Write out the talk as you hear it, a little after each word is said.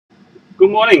Good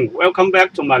morning. Welcome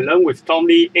back to my Learn with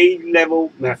Tommy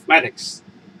A-Level Mathematics.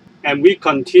 And we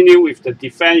continue with the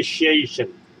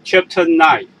differentiation. Chapter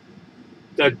 9,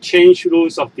 the change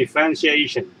rules of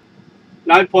differentiation.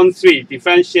 9.3,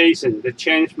 differentiation, the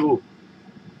change rule.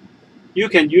 You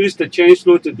can use the change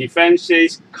rule to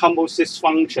differentiate composite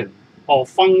function or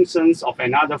functions of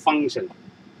another function.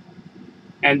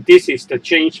 And this is the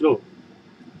change rule.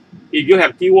 If you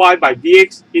have dy by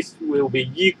dx, it will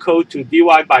be equal to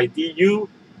dy by du.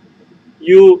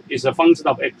 U is a function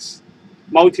of x,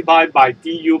 multiplied by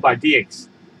du by dx,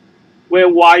 where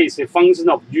y is a function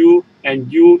of u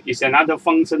and u is another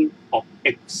function of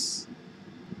x.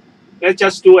 Let's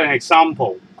just do an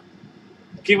example.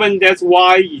 Given that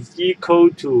y is equal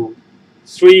to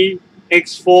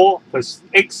 3x4 plus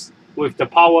x with the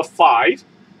power 5,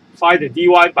 find the dy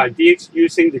by dx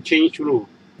using the change rule.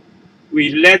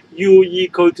 We let u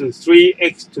equal to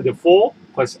 3x to the 4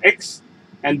 plus x,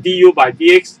 and du by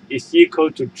dx is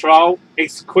equal to 12x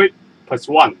squared plus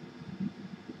 1.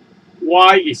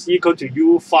 Y is equal to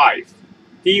u5.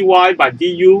 dy by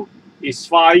du is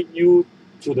 5u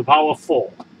to the power 4.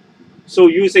 So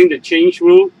using the change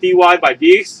rule, dy by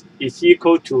dx is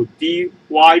equal to dy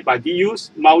by du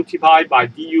multiplied by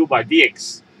du by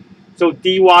dx. So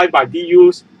dy by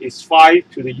du is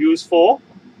 5 to the use 4,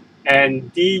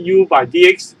 and du by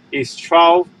dx is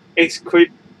 12x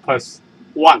squared plus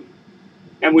 1.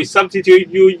 And we substitute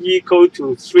u equal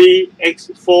to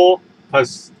 3x4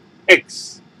 plus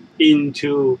x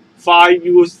into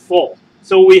 5u4.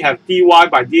 So we have dy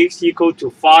by dx equal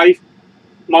to 5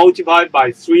 multiplied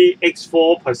by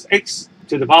 3x4 plus x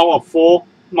to the power of 4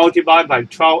 multiplied by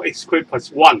 12x squared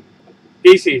plus 1.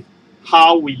 This is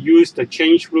how we use the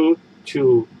change rule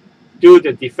to do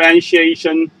the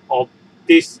differentiation of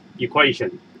this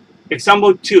equation.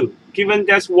 Example 2. Given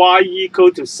that y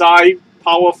equal to sine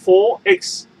power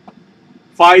 4x,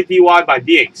 find dy by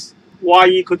dx. Y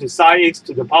equal to sine x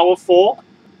to the power 4,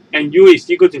 and u is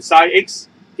equal to sine x.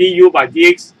 Du by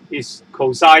dx is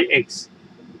cosine x.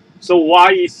 So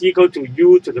y is equal to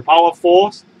u to the power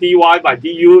 4. Dy by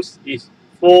du is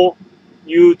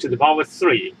 4u to the power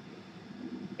 3.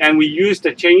 And we use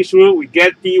the change rule. We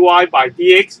get dy by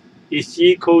dx is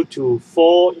equal to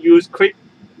 4u squared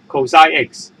cosine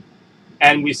x.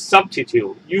 And we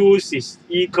substitute u is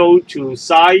equal to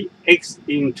sine x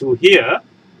into here.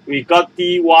 We got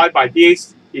dy by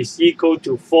dx is equal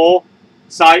to 4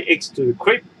 sine x to the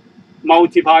cube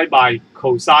multiplied by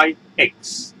cosine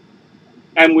x.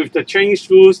 And with the change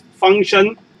rules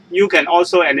function, you can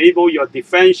also enable your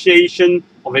differentiation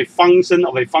of a function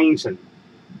of a function.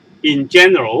 In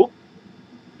general,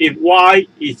 if y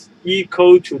is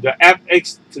equal to the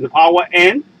fx to the power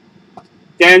n,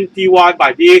 then dy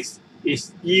by dx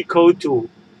is equal to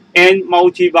n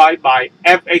multiplied by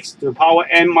fx to the power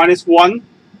n minus 1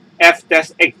 f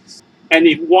dash x. And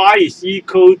if y is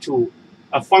equal to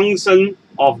a function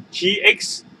of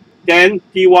gx, then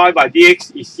dy by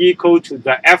dx is equal to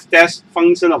the f dash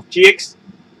function of gx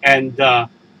and the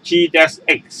g dash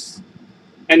x.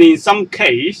 And in some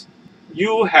case,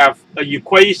 you have an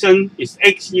equation is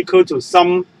x equal to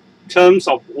some terms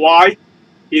of y.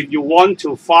 If you want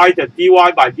to find the dy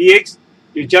by dx,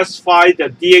 you just find the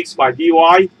dx by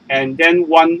dy and then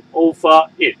 1 over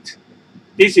it.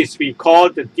 This is we call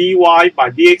the dy by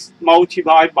dx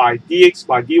multiplied by dx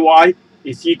by dy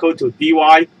is equal to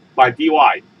dy by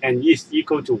dy and is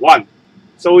equal to 1.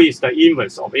 So it's the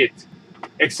inverse of it.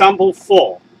 Example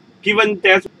 4. Given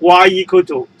that y equal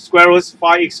to square root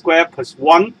 5x squared plus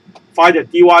 1, find the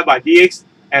dy by dx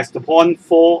as the point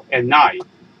 4 and 9.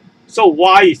 So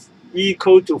y is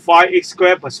equal to 5x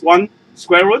squared plus 1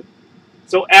 square root.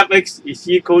 So fx is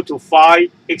equal to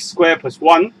 5x squared plus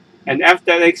 1, and f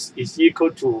dash x is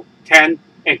equal to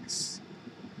 10x.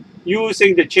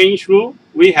 Using the change rule,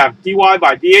 we have dy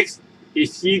by dx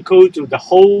is equal to the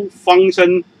whole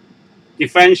function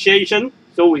differentiation.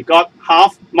 So we got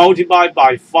half multiplied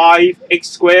by 5x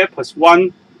squared plus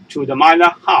 1 to the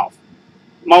minus half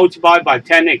multiplied by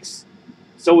 10x.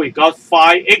 So we got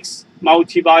 5x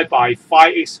multiplied by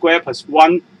 5x squared plus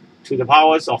 1 to the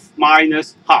powers of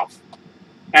minus half.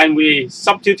 And we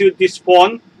substitute this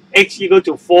point, x equal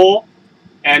to 4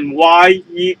 and y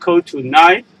equal to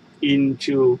 9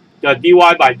 into the dy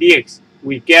by dx.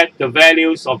 We get the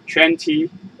values of 20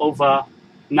 over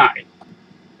 9.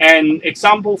 And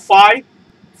example 5,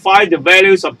 find the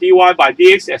values of dy by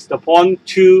dx as the point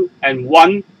 2 and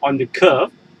 1 on the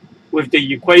curve with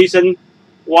the equation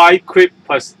y cubed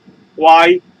plus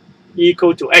y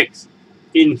equal to x.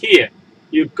 In here,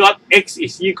 you got x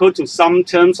is equal to some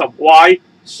terms of y,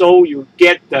 so you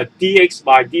get the dx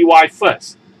by dy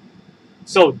first.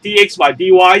 So dx by dy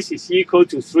is equal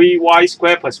to 3y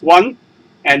squared plus 1.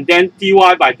 And then dy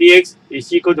by dx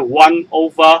is equal to 1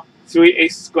 over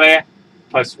 3x squared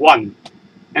plus 1.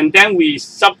 And then we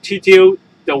substitute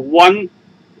the 1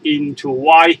 into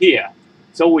y here.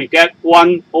 So we get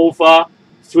 1 over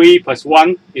 3 plus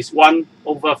 1 is 1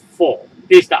 over 4.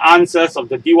 This is the answers of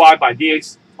the dy by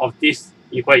dx of this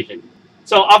equation.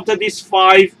 So after these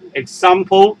 5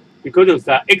 examples, we go to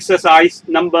the exercise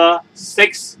number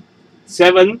 6,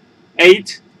 7,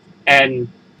 8, and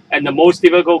the most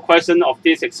difficult question of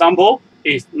this example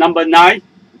is number 9.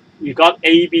 We got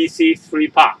A, B, C 3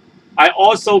 parts. I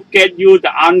also get you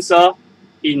the answer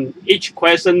in each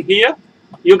question here.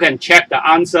 You can check the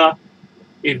answer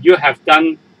if you have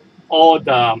done all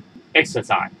the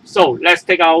exercise. So let's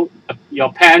take out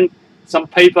your pen, some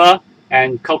paper,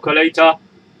 and calculator.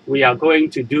 We are going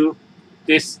to do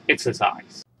this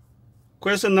exercise.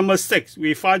 Question number 6.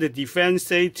 We find the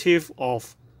differentiative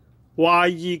of y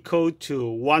equal to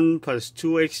 1 plus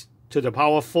 2x to the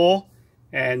power 4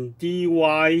 and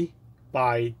dy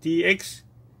by dx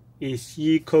is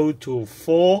equal to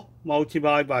 4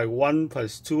 multiplied by 1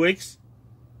 plus 2x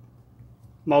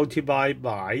multiplied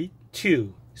by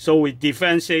 2. So we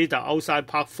differentiate the outside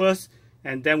part first,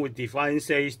 and then we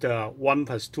differentiate the 1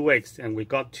 plus 2x, and we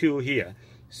got 2 here.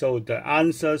 So the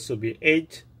answer should be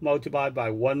 8 multiplied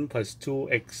by 1 plus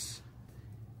 2x.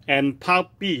 And part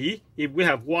B, if we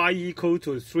have y equal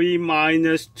to 3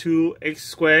 minus 2x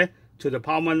squared to the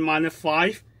power minus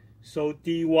 5, so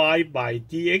dy by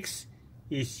dx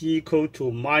is equal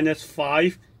to minus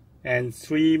 5 and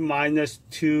 3 minus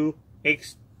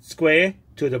 2x squared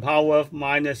to the power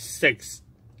minus 6.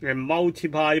 And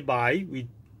multiply by, we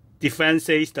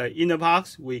differentiate the inner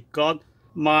parts, we got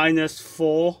minus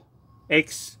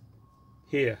 4x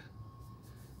here.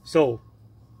 So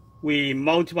we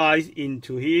multiply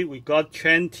into here, we got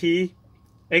 20x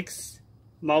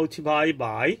multiplied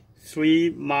by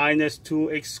 3 minus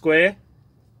 2x squared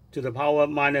to the power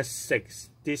minus 6.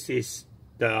 This is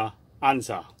the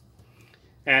answer.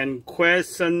 And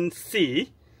question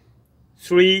C,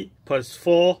 3 plus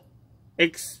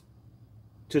 4x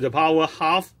to the power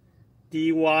half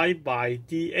dy by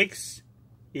dx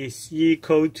is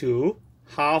equal to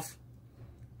half,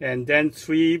 and then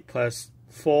 3 plus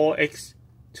 4x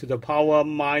to the power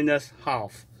minus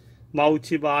half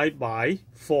multiplied by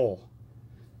 4.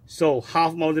 So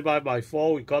half multiplied by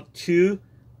 4, we got 2.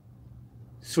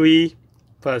 3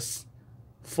 plus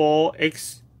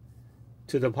 4x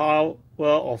to the power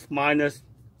of minus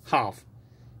half.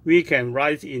 We can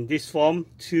write in this form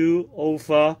 2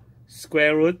 over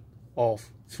square root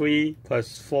of 3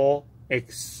 plus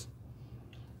 4x.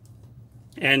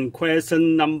 And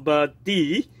question number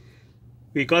D,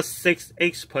 we got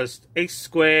 6x plus x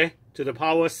squared to the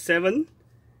power 7.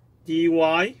 dy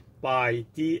by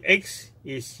dx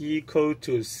is equal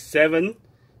to 7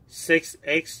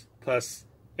 6x plus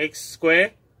x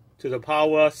squared to the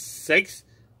power 6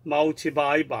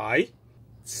 multiplied by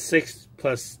 6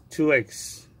 plus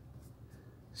 2x.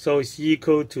 So it's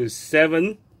equal to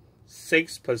 7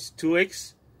 6 plus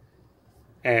 2x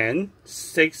and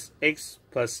 6x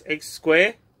plus x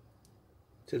squared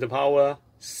to the power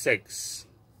 6.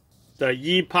 The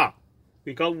E part,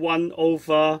 we got 1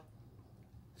 over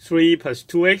 3 plus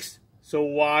 2x, so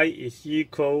y is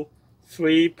equal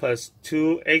 3 plus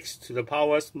 2x to the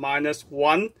power minus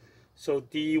 1. So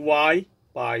dy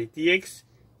by dx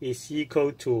is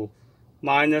equal to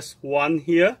minus 1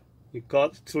 here. We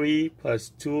got 3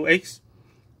 plus 2x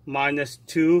minus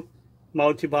 2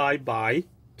 multiplied by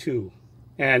 2.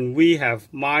 And we have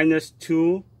minus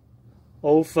 2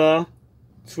 over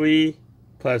 3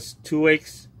 plus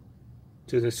 2x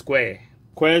to the square.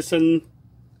 Question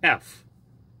F.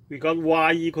 We got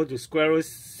y equal to square root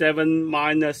 7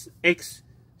 minus x.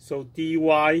 So dy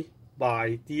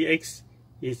by dx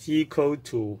is equal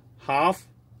to half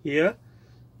here.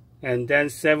 And then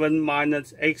 7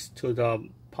 minus x to the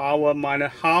power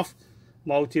minus half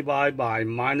multiplied by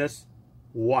minus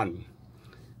 1.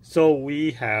 So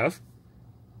we have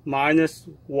minus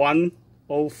 1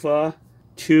 over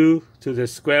 2 to the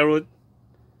square root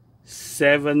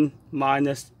 7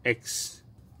 minus x.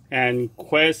 And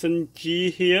question G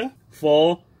here,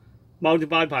 4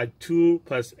 multiplied by 2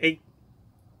 plus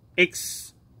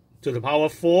x to the power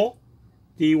 4,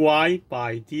 dy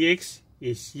by dx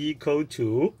is equal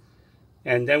to,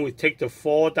 and then we take the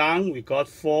 4 down, we got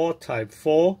 4 times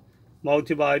 4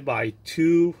 multiplied by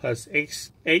 2 plus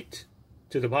x, 8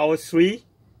 to the power 3,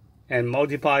 and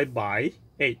multiplied by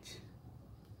 8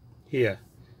 here.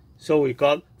 So we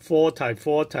got 4 times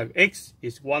x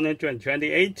is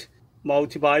 128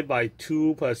 multiplied by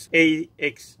 2 plus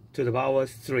 8x to the power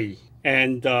 3.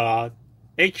 And the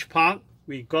h part,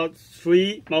 we got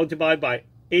 3 multiplied by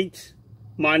 8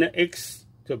 minus x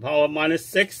to the power minus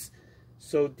 6.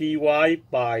 So dy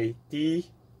by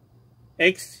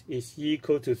dx is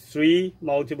equal to 3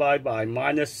 multiplied by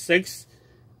minus 6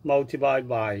 multiplied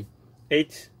by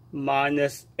 8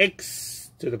 minus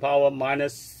x to the power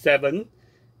minus 7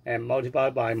 and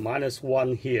multiplied by minus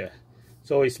 1 here.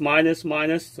 So it's minus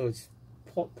minus, so it's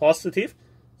positive.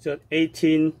 So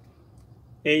 18,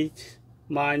 8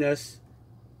 minus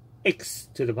x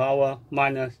to the power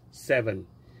minus 7.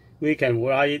 We can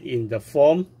write it in the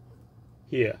form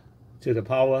here, to the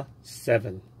power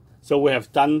 7. So we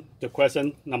have done the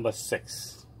question number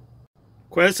 6.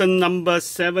 Question number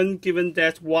 7, given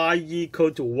that y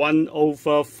equal to 1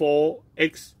 over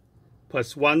 4x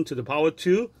plus 1 to the power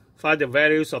 2, find the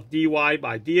values of dy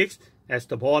by dx as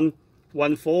the point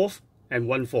 1/4 and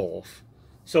 1/4.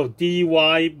 So dy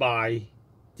by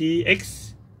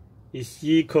dx is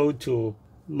equal to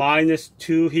minus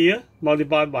 2 here,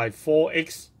 multiplied by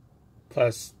 4x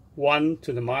plus 1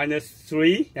 to the minus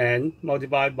 3 and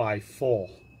multiplied by 4.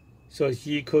 So it's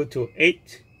equal to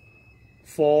 8,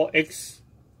 4x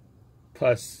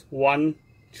plus 1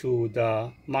 to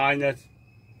the minus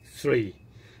 3.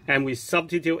 And we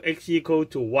substitute x equal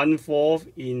to 1/4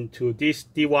 into this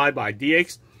dy by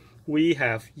dx. We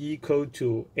have equal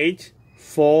to 8,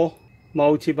 4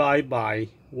 multiplied by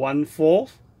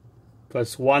 1/4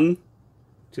 plus 1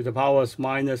 to the power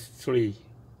minus 3.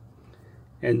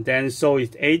 And then so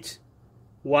it's 8,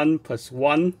 1 plus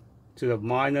 1 to the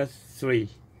minus 3.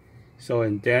 So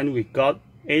and then we got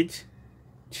 8,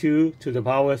 2 to the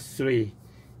power 3.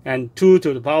 And 2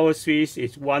 to the power 3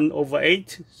 is 1 over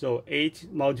 8. So 8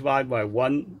 multiplied by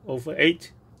 1 over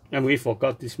 8. And we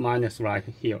forgot this minus right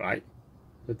here, right?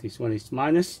 So this one is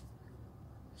minus.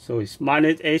 So it's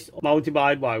minus 8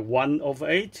 multiplied by 1 over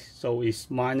 8. So it's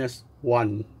minus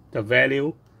 1. The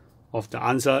value of the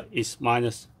answer is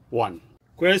minus 1.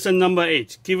 Question number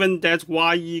 8. Given that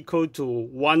y equal to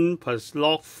 1 plus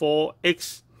log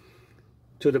 4x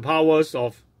to the powers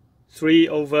of 3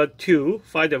 over 2,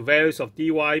 find the values of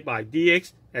dy by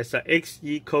dx as the x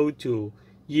equal to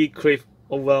e cube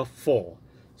over 4.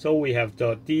 So we have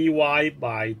the dy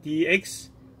by dx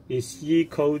is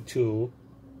equal to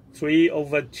 3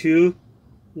 over 2,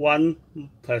 1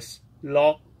 plus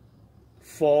log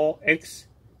 4x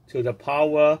to the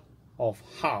power of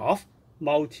half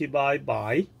multiplied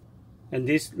by, and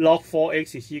this log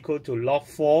 4x is equal to log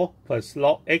 4 plus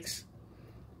log x.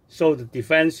 So the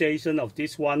differentiation of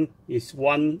this one is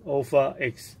 1 over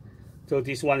x. So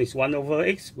this one is 1 over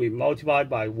x. We multiply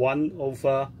by 1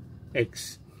 over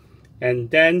x. And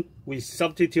then we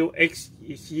substitute x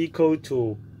is equal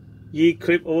to e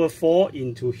cube over 4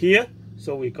 into here.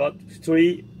 So we got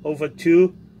 3 over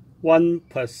 2, 1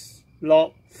 plus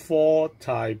log 4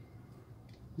 times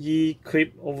e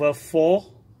cube over 4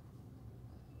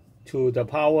 to the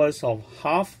powers of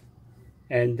half.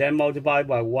 And then multiply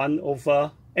by 1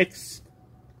 over x.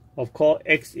 Of course,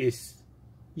 x is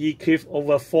e cube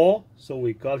over 4. So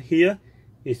we got here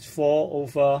is 4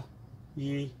 over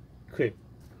e cube.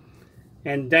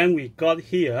 And then we got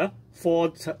here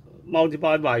 4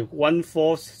 multiplied by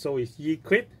 1/4. So it's e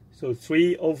cube. So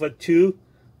 3 over 2,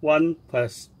 1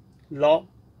 plus log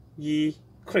e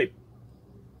cube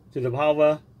to the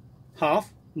power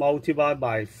half multiplied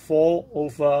by 4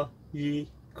 over e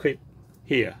cube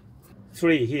here.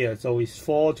 3 here. So it's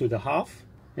 4 to the half.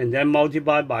 And then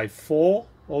multiply by 4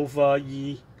 over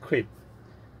e cube.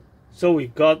 So we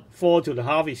got 4 to the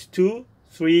half is 2,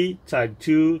 3 times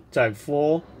 2 times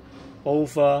 4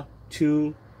 over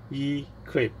 2 e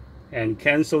cube. And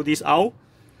cancel this out.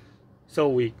 So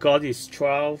we got is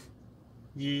 12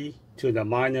 e to the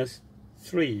minus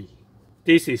 3.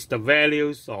 This is the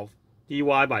values of dy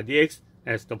by dx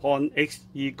as the point x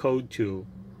equal to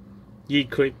e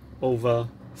cube over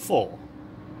 4.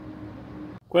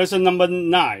 Question number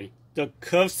 9. The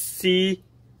curve C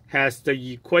has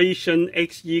the equation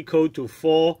x equal to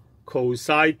 4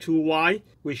 cosine 2y.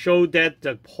 We show that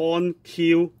the point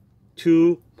Q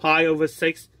 2 pi over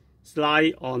 6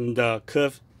 lies on the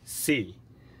curve C.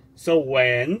 So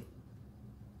when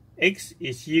x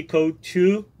is equal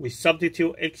to, we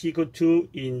substitute x equal to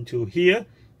into here.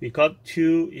 We got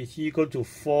 2 is equal to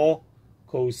 4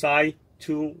 cosine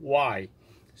 2y.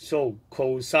 So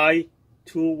cosine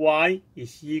 2y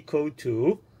is equal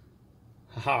to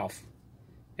half.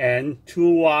 And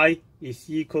 2y is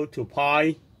equal to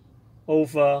pi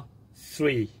over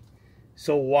 3.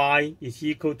 So y is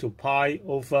equal to pi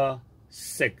over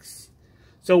 6.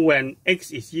 So when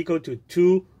x is equal to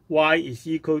 2, y is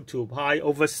equal to pi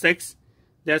over 6.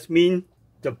 That means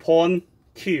the point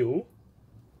Q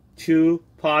 2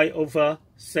 pi over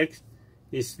 6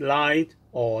 is lying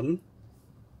on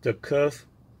the curve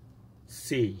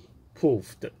C.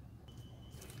 Proved.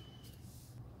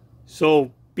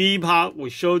 So B part will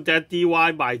show that dy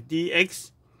by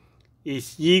dx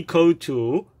is equal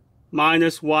to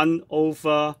minus 1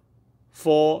 over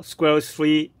 4 square root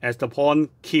 3 as the point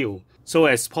Q. So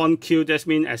as point Q, that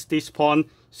means as this point,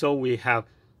 so we have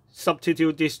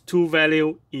substitute these two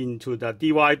values into the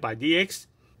dy by dx.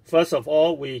 First of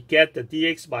all, we get the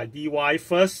dx by dy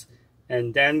first,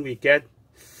 and then we get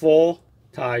 4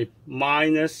 times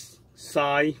minus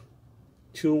sine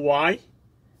 2y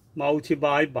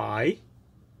multiplied by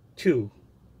 2.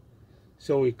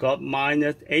 So we got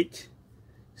minus 8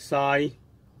 sine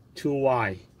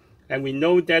 2y. And we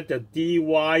know that the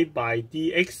dy by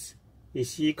dx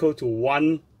is equal to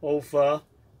 1 over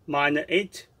minus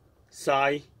 8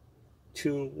 sine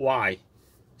 2y.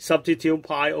 Substitute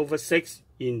pi over 6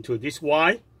 into this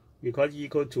y, we got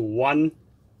equal to 1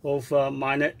 over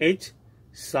minus 8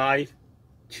 sine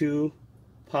 2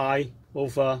 pi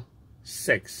over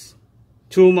 6.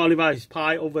 2 multiplied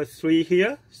pi over 3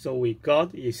 here, so we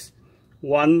got is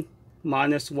 1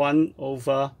 minus 1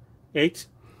 over 8,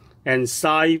 and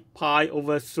sine pi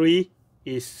over 3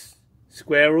 is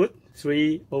square root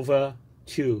 3 over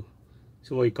 2.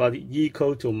 So we got it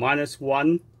equal to minus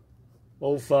 1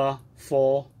 over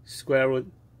 4 square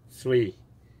root 3.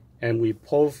 And we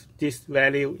prove this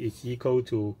value is equal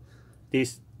to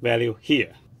this value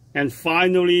here. And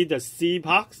finally, the C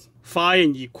part.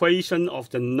 Find an equation of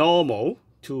the normal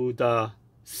to the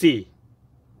C.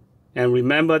 And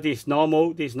remember, this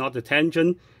normal, this is not the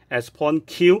tangent, as point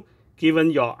Q.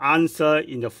 Given your answer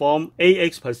in the form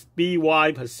ax plus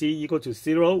by plus c equal to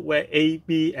 0, where a,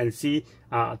 b, and c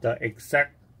are the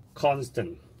exact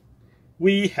constant.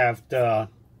 We have the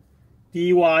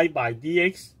dy by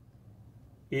dx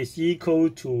is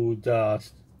equal to the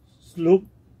slope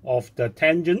of the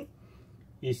tangent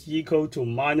is equal to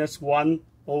minus 1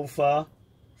 over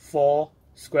 4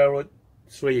 square root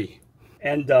 3.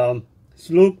 And the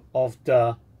slope of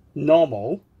the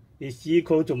normal is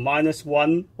equal to minus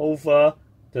 1 over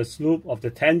the slope of the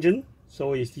tangent.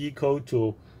 So it's equal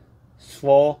to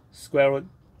 4 square root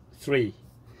 3.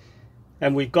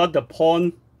 And we got the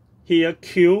point here,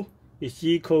 Q is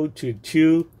equal to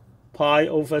 2 pi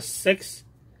over 6.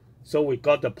 So we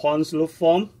got the point slope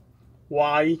form,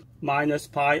 y minus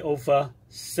pi over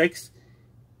 6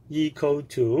 equal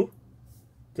to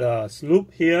the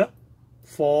slope here,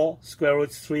 4 square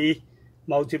root 3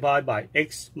 multiplied by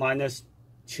x minus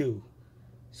 2.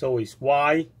 So it's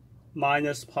y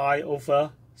minus pi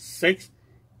over 6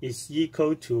 is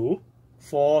equal to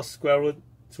 4 square root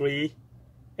 3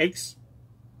 x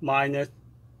minus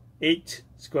 8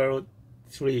 square root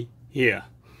 3 here.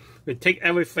 We take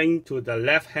everything to the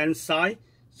left hand side,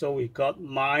 so we got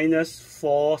minus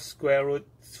 4 square root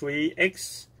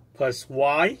 3x plus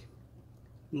y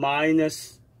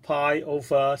minus pi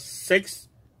over 6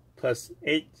 plus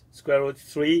 8 square root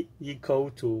 3 equal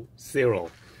to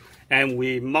 0. And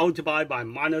we multiply by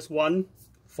minus 1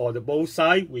 for the both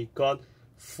sides. We got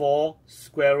 4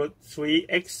 square root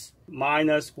 3x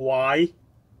minus y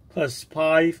plus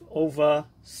pi over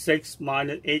 6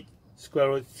 minus 8 square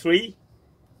root 3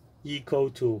 equal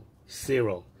to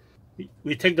 0.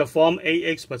 We take the form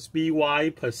ax plus by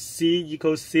plus c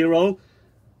equals 0.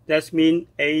 That means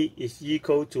a is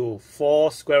equal to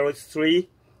 4 square root 3,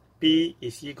 b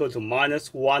is equal to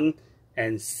minus 1,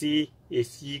 and c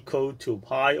is equal to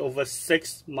pi over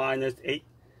 6 minus 8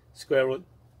 square root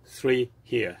 3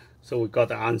 here. So we got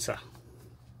the answer.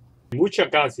 Muchas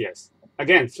gracias.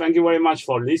 Again, thank you very much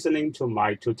for listening to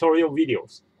my tutorial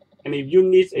videos. And if you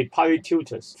need a private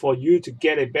tutor for you to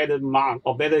get a better mark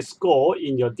or better score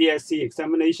in your DSC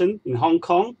examination in Hong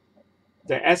Kong,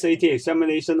 the SAT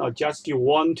examination, or just you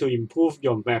want to improve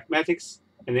your mathematics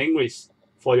and English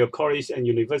for your college and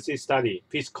university study,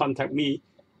 please contact me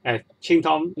at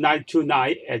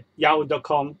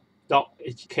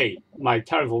chingtom929@yahoo.com.hk. My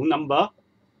telephone number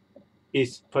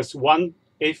is +1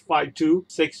 852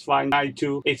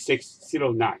 6592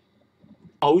 8609。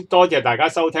好多謝大家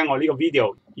收聽我呢個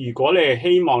video。如果你係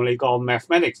希望你個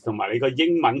mathematics 同埋你個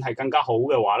英文係更加好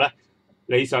嘅話咧，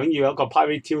你想要一個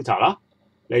private tutor 啦，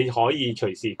你可以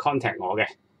隨時 contact 我嘅，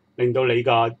令到你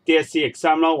個 DSC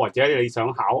exam 啦，或者你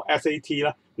想考 SAT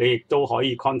啦，你亦都可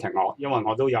以 contact 我，因為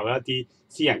我都有一啲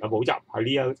私人嘅補習喺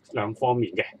呢兩方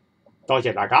面嘅。多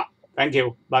謝大家 ，thank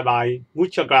you，拜拜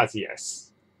 ，muchas gracias。